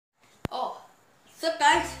What's up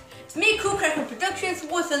guys? It's me, Cool Cracker Productions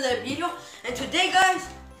with another video, and today guys,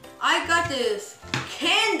 I got this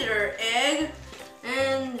Kinder egg,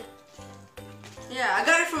 and yeah, I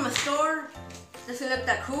got it from a store. Doesn't look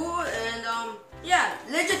that cool, and yeah,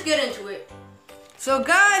 let's just get into it. So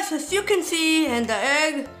guys, as you can see, and the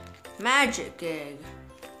egg, magic egg.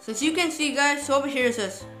 So as you can see guys, over here it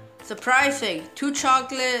says surprise egg, 2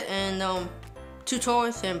 chocolate and 2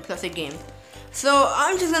 toys and plus a game. So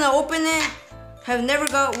I'm just gonna open it. Have never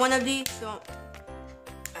got one of these, so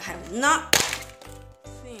I have not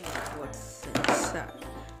seen what's inside.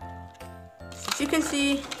 So as you can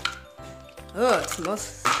see, oh, it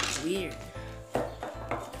smells weird.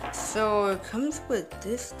 So it comes with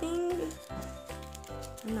this thing.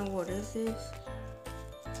 I don't know what is this.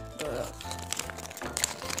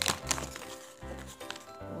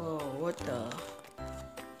 Whoa, what the?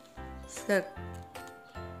 It's like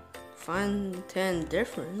 5-10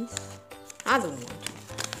 difference. I don't want to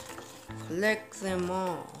collect them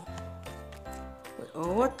all.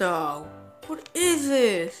 Oh, what the? What is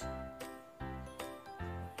this?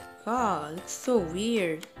 God, it's so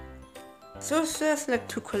weird. So it says like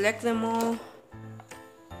to collect them all.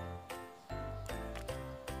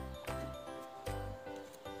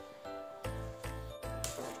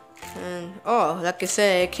 And oh, like I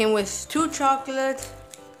said, it came with 2 chocolates,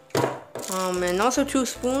 and also 2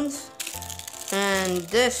 spoons. And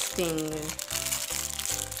this thing,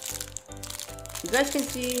 you guys can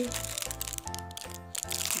see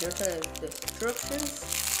there's a instructions.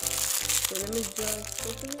 So let me just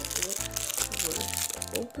open it. Where's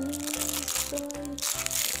the opening side?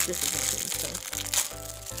 This is open side.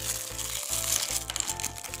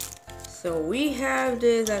 So we have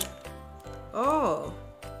this. Oh,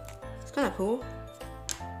 it's kind of cool.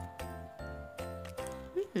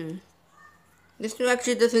 This one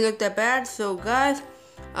actually doesn't look that bad, so guys,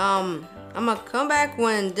 I'm gonna come back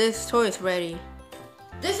when this toy is ready.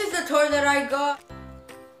 This is the toy that I got.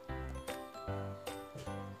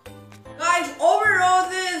 Guys, overall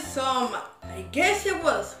this, I guess it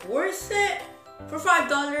was worth it for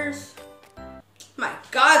 $5. My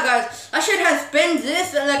God, guys, I should have spent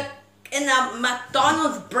this like in a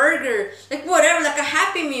McDonald's burger, like whatever, like a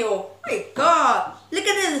Happy Meal. My God, look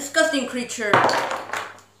at this disgusting creature.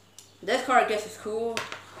 This card, I guess, is cool.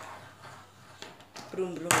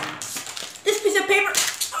 Broom, broom. This piece of paper.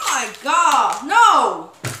 Oh my God,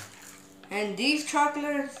 no! And these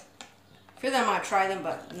chocolates. I feel like I might try them,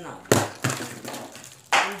 but no.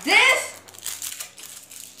 And this.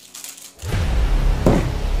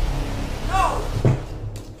 No.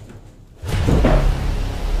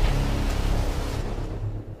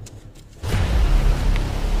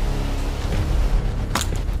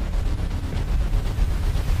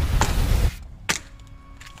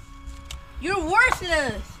 You're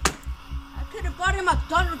worthless! I could have bought him a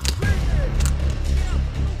McDonald's burger!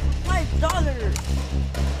 $5!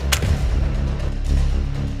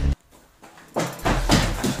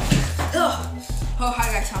 Ugh. Oh, hi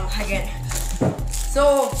guys, I'm again.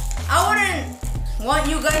 So, I wouldn't want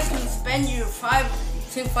you guys to spend your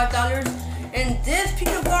 $5 and this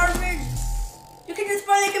piece of garbage. You can just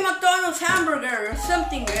buy like a McDonald's hamburger or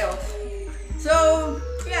something else. So,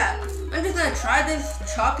 yeah. I'm just gonna try this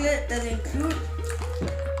chocolate that they include.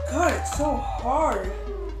 God, it's so hard to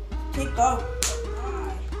take out.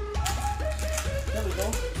 There we go.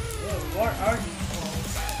 Oh, what are these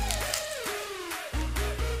balls?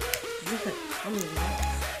 Look at tummy balls.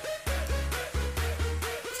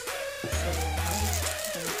 So, I'm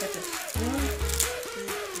gonna get this spoon.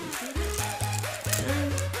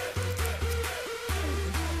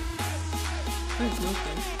 There's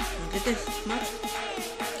nothing. Get this much.